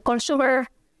 the consumer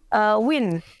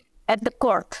win at the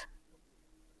court.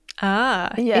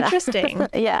 Interesting.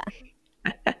 Yeah.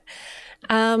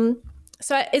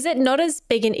 So is it not as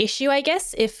big an issue, I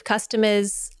guess, if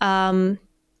customers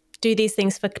do these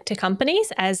things to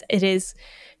companies as it is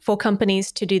for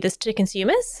companies to do this to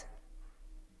consumers?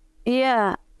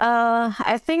 Yeah.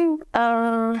 I think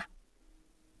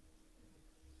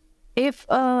if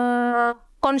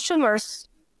consumers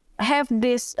have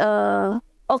this,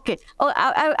 okay. Oh,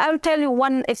 I'll tell you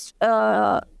one. It's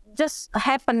just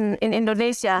happened in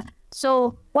Indonesia.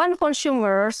 So one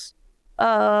consumers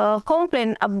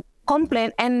complain,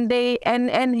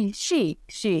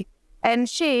 and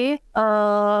she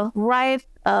write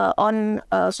on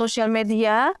social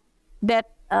media that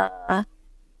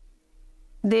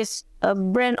this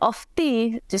brand of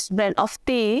tea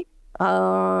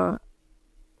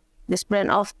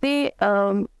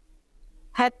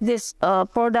had this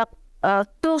product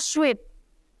too sweet.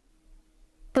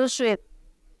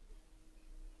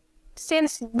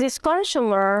 Since this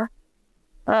consumer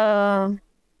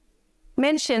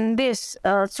mentioned this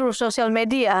through social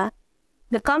media,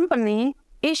 the company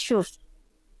issues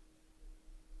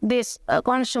these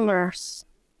consumers,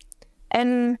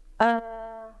 and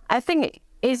I think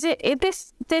it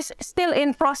is still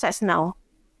in process now,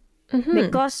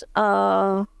 because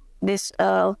these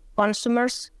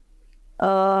consumers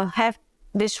have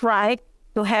this right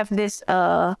to have this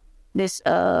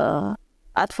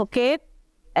advocate,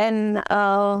 and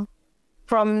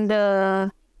from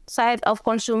the side of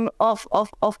consumer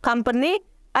of company,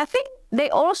 I think they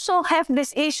also have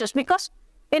these issues, because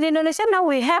in Indonesia now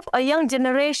we have a young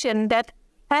generation that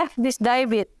have this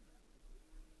diabetes.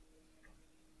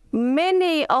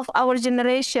 Many of our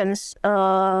generations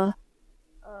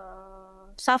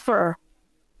suffer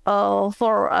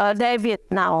for diabetes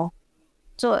now.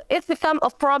 So it become a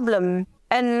problem,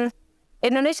 and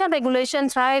Indonesian regulation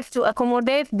tries to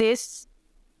accommodate this,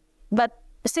 but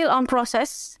still on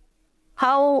process.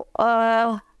 How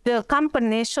the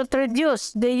company should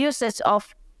reduce the usage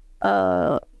of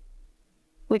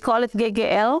we call it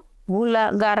GGL,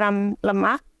 gula, garam,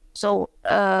 lemak, so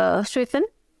sweeten,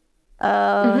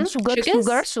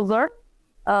 sugar,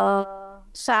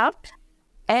 salt,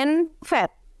 and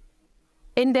fat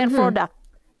in their product.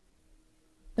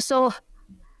 So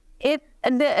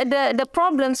the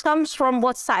problems comes from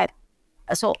both sides.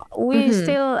 So we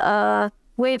still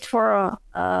wait for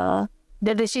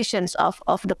the decisions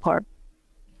of the court.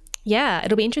 Yeah,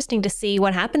 it'll be interesting to see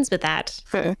what happens with that.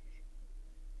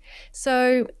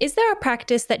 So is there a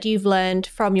practice that you've learned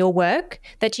from your work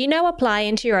that you now apply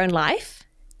into your own life?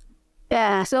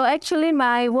 Yeah, so actually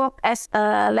my work as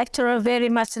a lecturer very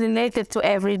much related to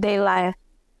everyday life.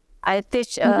 I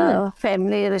teach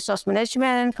family resource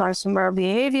management, consumer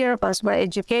behavior, consumer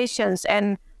education,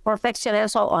 and protection, and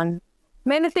so on.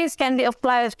 Many things can be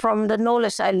applied from the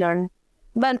knowledge I learned.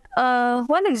 But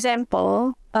one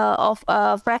example of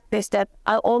practice that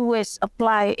I always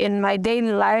apply in my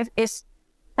daily life is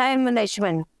time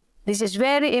management. This is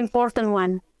very important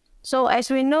one. So as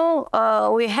we know,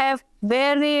 we have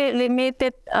very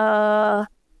limited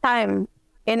time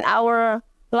in our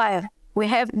life. We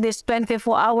have this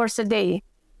 24 hours a day.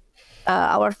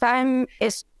 Our time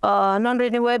is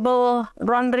non-renewable,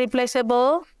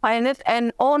 non-replaceable, finite,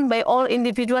 and owned by all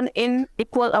individuals in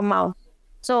equal amount.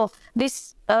 So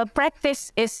this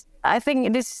practice is, I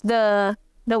think, this is the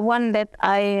one that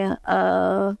I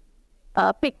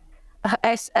pick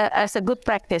as a good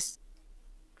practice.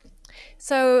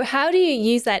 So how do you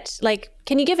use that? Like,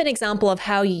 can you give an example of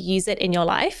how you use it in your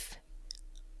life?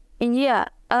 Yeah,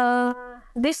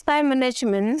 this time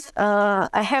management,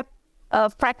 I have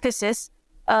practices.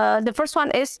 The first one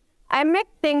is I make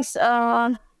things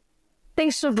to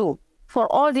do for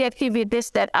all the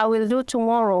activities that I will do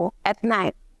tomorrow at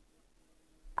night.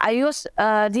 I use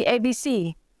the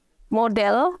ABC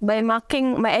model by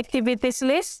marking my activities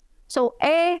list. So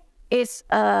A is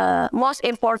most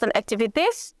important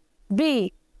activities,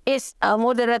 B is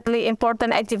moderately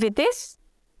important activities,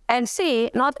 and C,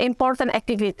 not important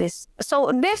activities.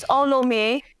 So this allows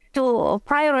me to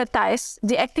prioritize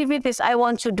the activities I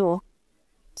want to do.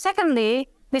 Secondly,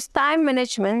 this time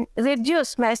management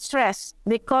reduces my stress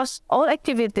because all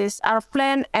activities are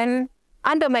planned and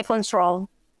under my control.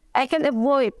 I can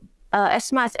avoid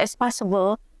as much as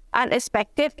possible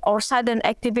unexpected or sudden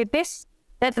activities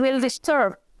that will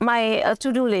disturb my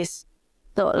to-do list.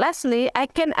 So lastly, I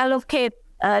can allocate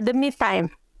the me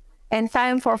time and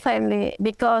time for family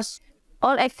because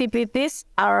all activities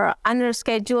are under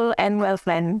schedule and well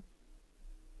planned.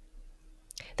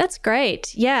 That's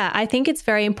great. Yeah, I think it's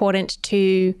very important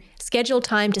to schedule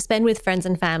time to spend with friends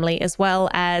and family as well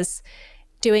as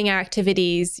doing our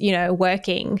activities,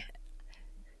 working.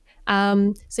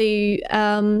 And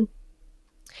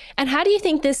how do you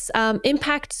think this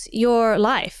impacts your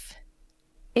life?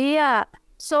 Yeah.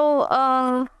 So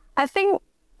I think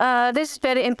this is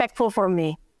very impactful for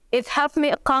me. It helped me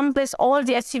accomplish all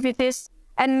the activities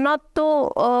and not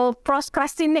to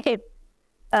procrastinate,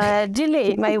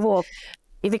 delay my work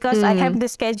because I have the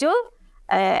schedule,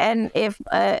 and if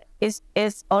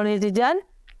it's already done,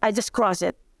 I just cross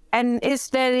it, and it's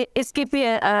give me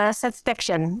a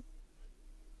satisfaction.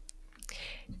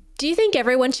 Do you think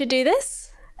everyone should do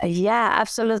this? Yeah,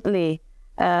 absolutely.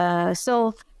 I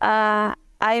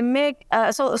make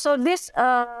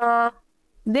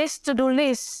this to-do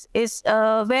list is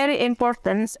very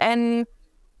important, and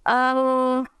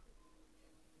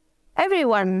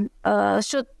everyone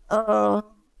should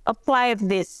apply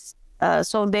this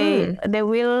so they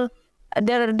will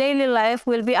their daily life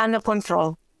will be under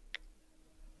control.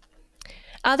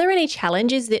 Are there any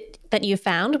challenges that you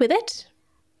found with it?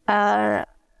 I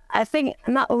think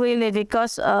not really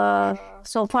because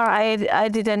so far I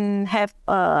didn't have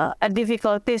a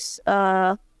difficulties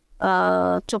to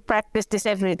practice this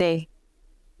every day.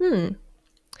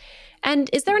 And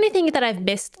is there anything that I've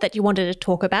missed that you wanted to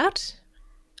talk about?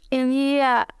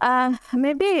 Yeah,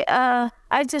 maybe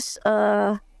I just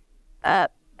do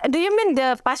you mean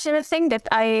the passionate thing that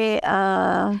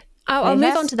I'll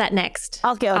move on to that next.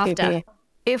 Okay. After.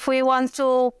 If we want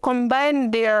to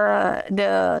combine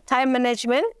the time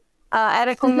management, I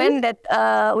recommend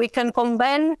that we can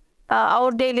combine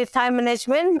our daily time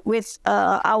management with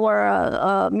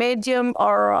our medium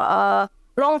or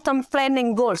long-term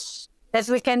planning goals that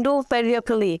we can do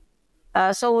periodically.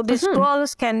 So these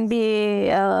goals can be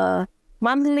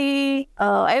monthly,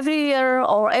 every year,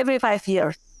 or every 5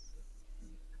 years.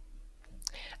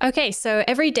 Okay, so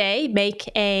every day make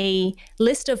a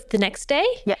list of the next day.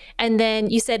 Yeah. And then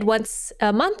you said once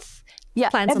a month,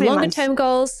 plan some every month. longer-term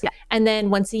goals. Yeah. And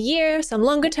then once a year, some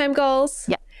longer-term goals.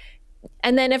 Yeah.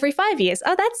 And then every 5 years.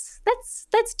 Oh, that's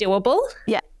doable.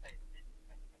 Yeah.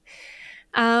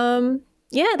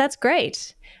 Yeah, that's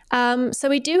great. So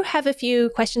we do have a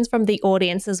few questions from the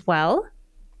audience as well.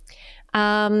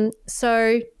 Question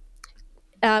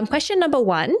number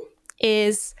 1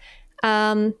 is,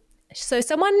 so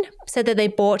someone said that they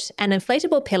bought an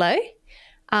inflatable pillow,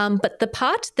 but the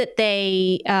part that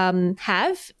they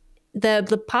have,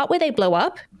 the part where they blow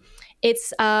up,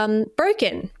 it's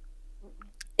broken.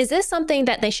 Is this something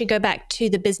that they should go back to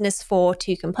the business for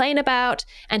to complain about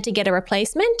and to get a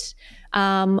replacement?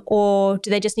 Or do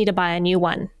they just need to buy a new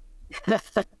one?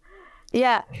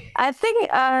 Yeah, I think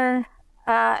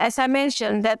as I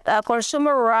mentioned that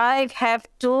consumer right have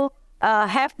to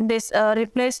have this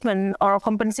replacement or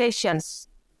compensations.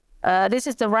 This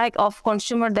is the right of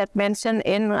consumer that mentioned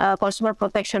in consumer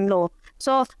protection law.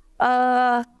 So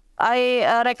I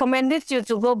recommended you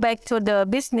to go back to the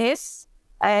business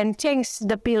and change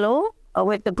the pillow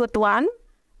with the good one.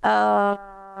 So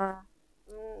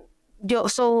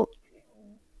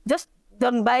just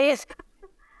don't buy it.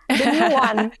 The new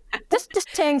one, just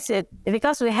change it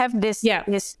because we have this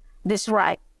this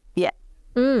right. Yeah.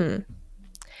 So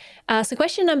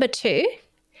question number 2.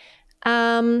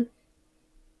 After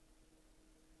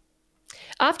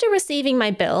receiving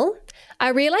my bill, I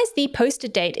realized the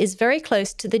posted date is very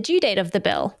close to the due date of the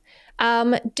bill.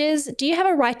 Do you have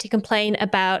a right to complain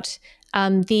about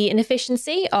the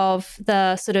inefficiency of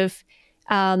the sort of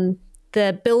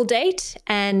the bill date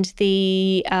and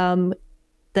the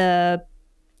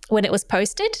when it was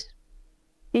posted?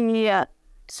 Yeah.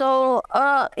 So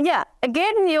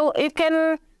again, you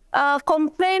can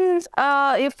complain.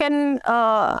 You can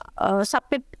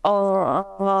submit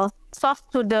or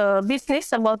talk to the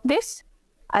business about this.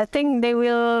 I think they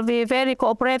will be very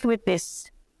cooperative with this.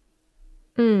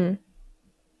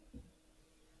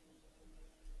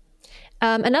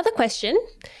 Another question: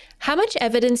 how much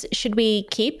evidence should we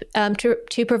keep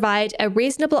to provide a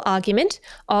reasonable argument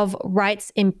of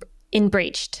rights in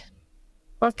breached?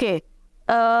 Okay.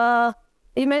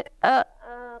 You may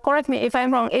correct me if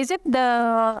I'm wrong. Is it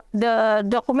the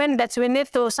document that we need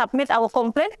to submit our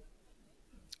complaint?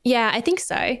 Yeah, I think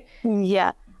so.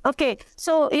 Yeah. Okay.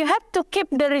 So you have to keep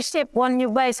the receipt when you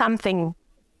buy something.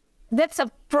 That's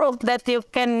a proof that you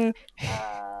can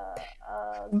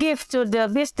give to the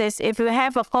business if you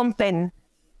have a complaint.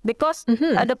 because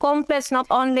the complaints not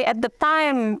only at the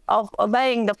time of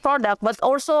buying the product, but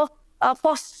also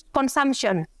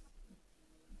post-consumption.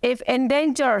 If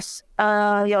endangers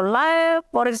your life,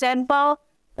 for example,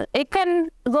 it can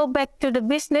go back to the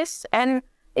business and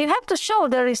you have to show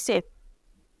the receipt.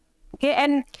 Okay,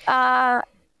 and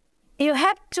you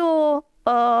have to,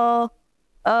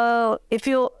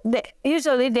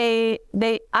 usually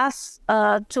they ask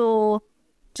to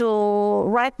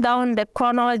write down the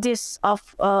chronologies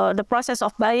of the process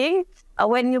of buying,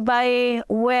 when you buy,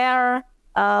 where,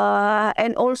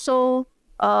 and also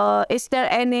is there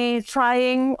any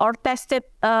trying or tested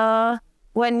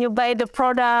when you buy the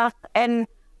product, and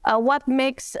what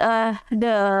makes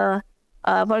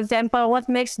for example, what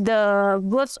makes the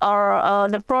goods or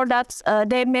the products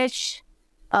damage,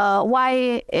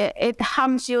 why it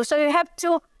harms you. So you have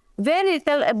to very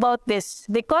detail about this,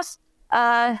 because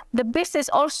the business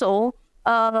also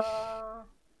try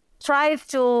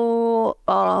to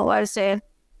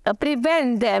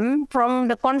prevent them from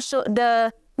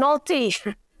the naughty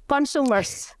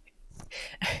consumers.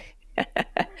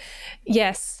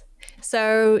 Yes.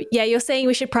 So yeah, you're saying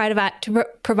we should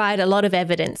provide a lot of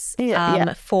evidence so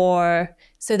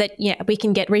that we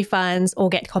can get refunds or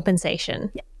get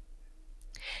compensation. Yeah.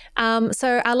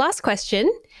 So our last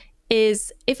question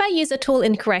is, if I use a tool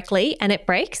incorrectly and it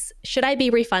breaks, should I be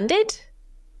refunded?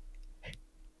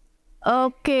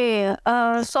 Okay.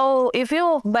 So if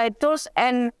you buy tools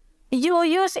and you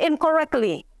use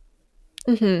incorrectly,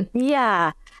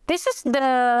 yeah, this is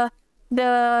the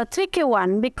tricky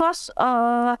one, because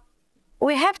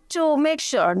we have to make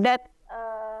sure that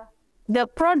the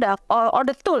product or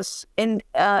the tools,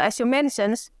 as you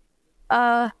mentioned,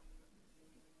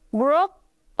 broke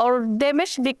or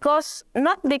damaged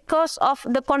not because of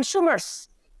the consumers.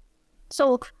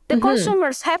 So the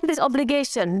consumers have this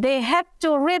obligation. They have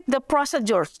to read the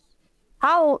procedures,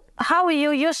 how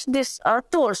you use these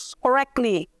tools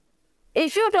correctly.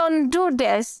 If you don't do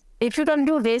this,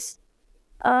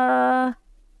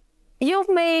 you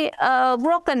may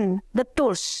broken the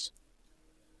tools.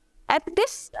 At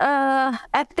this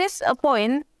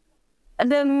point,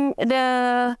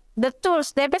 the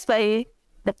tools damaged by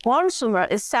the consumer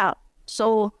itself.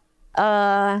 So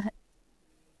I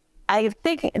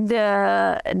think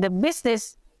the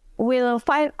business will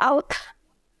find out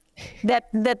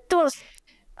that the tools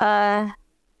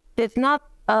did not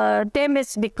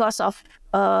damage because of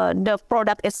the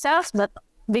product itself, but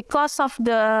because of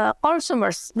the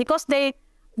consumers, because they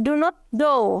do not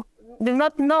know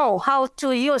how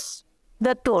to use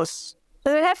the tools.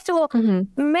 So you have to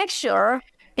make sure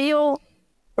you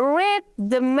read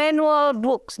the manuals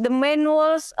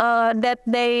that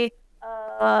they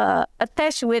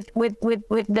attach with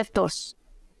the tools.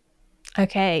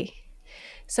 Okay.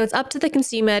 So it's up to the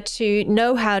consumer to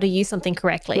know how to use something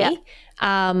correctly. Yeah.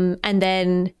 And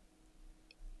then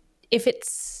if it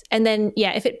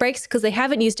breaks because they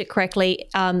haven't used it correctly,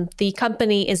 the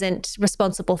company isn't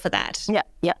responsible for that.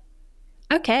 Yeah.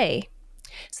 Okay.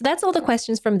 So that's all the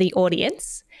questions from the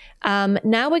audience.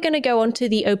 Now we're going to go on to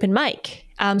the open mic.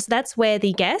 So that's where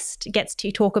the guest gets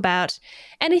to talk about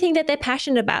anything that they're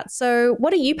passionate about. So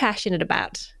what are you passionate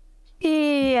about?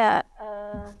 Yeah,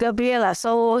 Gabriela.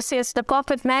 So since the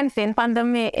COVID-19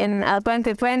 pandemic in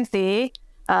 2020,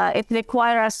 it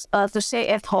requires us to stay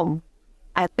at home.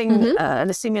 I think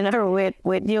the similar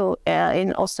with you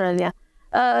in Australia.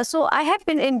 So I have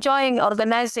been enjoying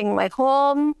organizing my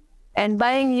home and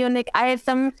buying unique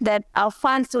items that are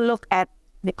fun to look at,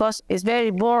 because it's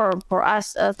very boring for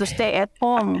us to stay at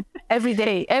home every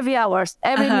day, every hours,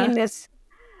 every minute.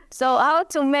 So how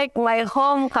to make my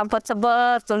home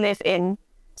comfortable to live in.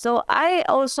 So I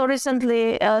also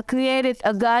recently created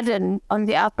a garden on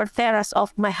the upper terrace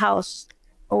of my house,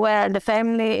 where the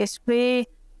family is free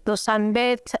to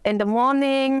sunbathe in the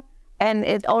morning, and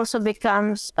it also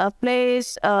becomes a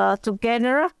place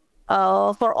together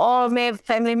for all my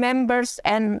family members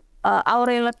and our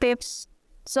relatives.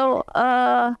 So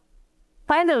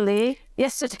finally,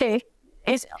 yesterday,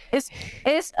 it's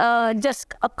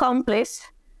just accomplished.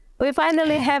 We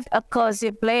finally have a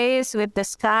cozy place with the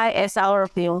sky as our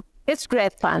view. It's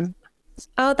great fun.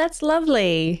 Oh, that's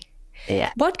lovely.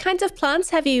 Yeah. What kinds of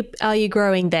plants are you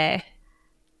growing there?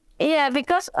 Yeah,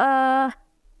 because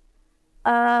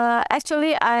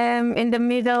actually I am in the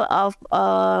middle of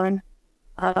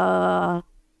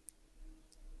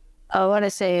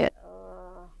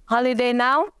holiday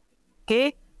now.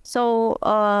 Okay,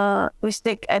 so we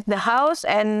stick at the house,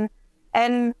 and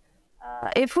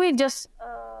if we just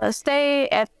stay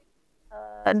at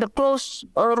the closed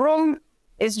room,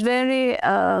 it's very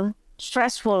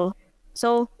stressful.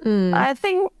 So I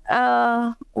think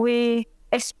we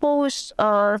exposed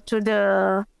to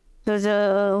the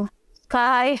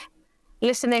sky,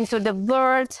 listening to the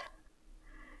birds.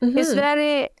 It's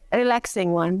very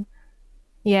relaxing one.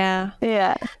 Yeah.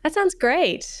 Yeah. That sounds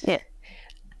great. Yeah.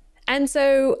 And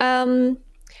so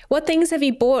what things have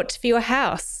you bought for your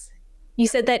house? You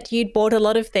said that you'd bought a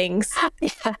lot of things.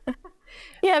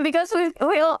 Yeah, because we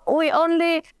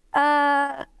only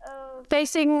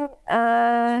facing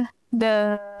the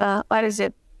what is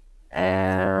it?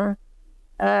 The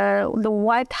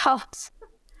White House.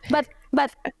 But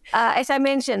as I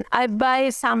mentioned, I buy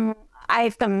some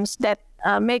items that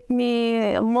make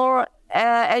me more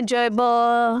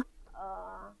enjoyable,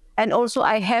 and also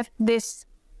I have this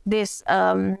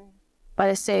what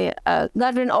I say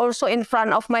garden also in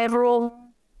front of my room.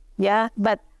 Yeah,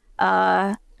 but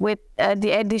with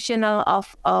the additional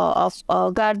of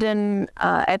garden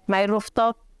at my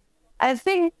rooftop, I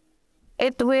think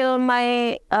it will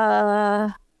my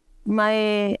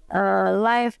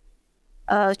life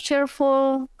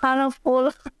cheerful,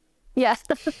 colorful. Yeah.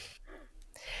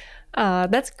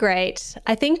 That's great.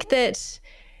 I think that,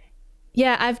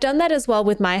 yeah, I've done that as well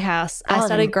with my house. I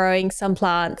started growing some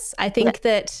plants. I think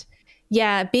that,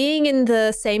 yeah, being in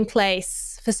the same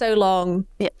place for so long,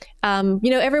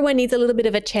 everyone needs a little bit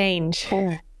of a change.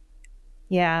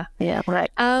 Yeah. Yeah,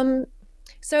 right.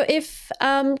 So if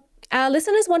our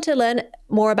listeners want to learn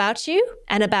more about you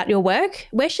and about your work,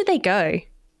 where should they go?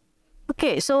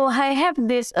 Okay, so I have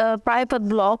this private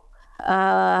blog,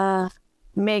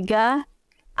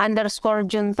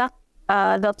 Mega_Juntak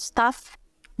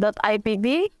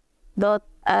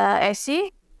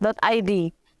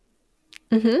 .staff.ipb.sc.id.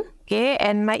 Okay,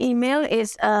 and my email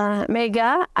is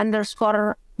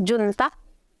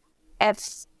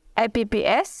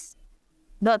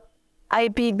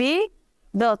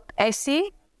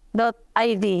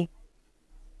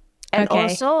And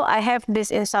also, I have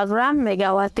this Instagram,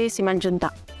 Megawati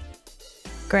Simanjuntak.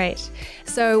 Great.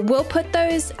 So we'll put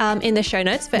those in the show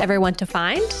notes for everyone to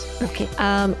find. Okay.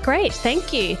 Great.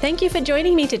 Thank you. Thank you for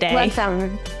joining me today.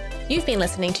 Welcome. You've been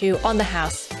listening to On the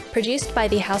House, produced by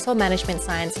the Household Management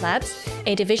Science Labs,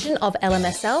 a division of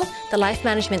LMSL, the Life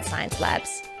Management Science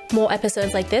Labs. More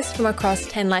episodes like this from across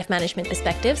 10 life management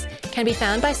perspectives can be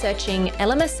found by searching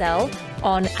LMSL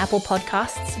on Apple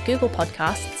Podcasts, Google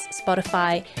Podcasts,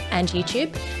 Spotify, and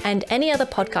YouTube, and any other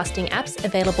podcasting apps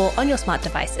available on your smart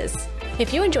devices.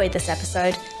 If you enjoyed this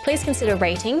episode, please consider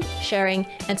rating, sharing,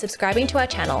 and subscribing to our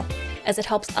channel, as it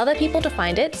helps other people to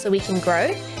find it so we can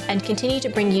grow and continue to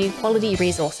bring you quality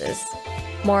resources.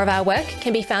 More of our work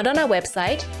can be found on our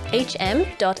website, hm.lmsl.net,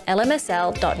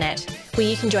 where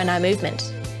you can join our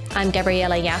movement. I'm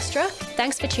Gabriella Yastra.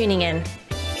 Thanks for tuning in.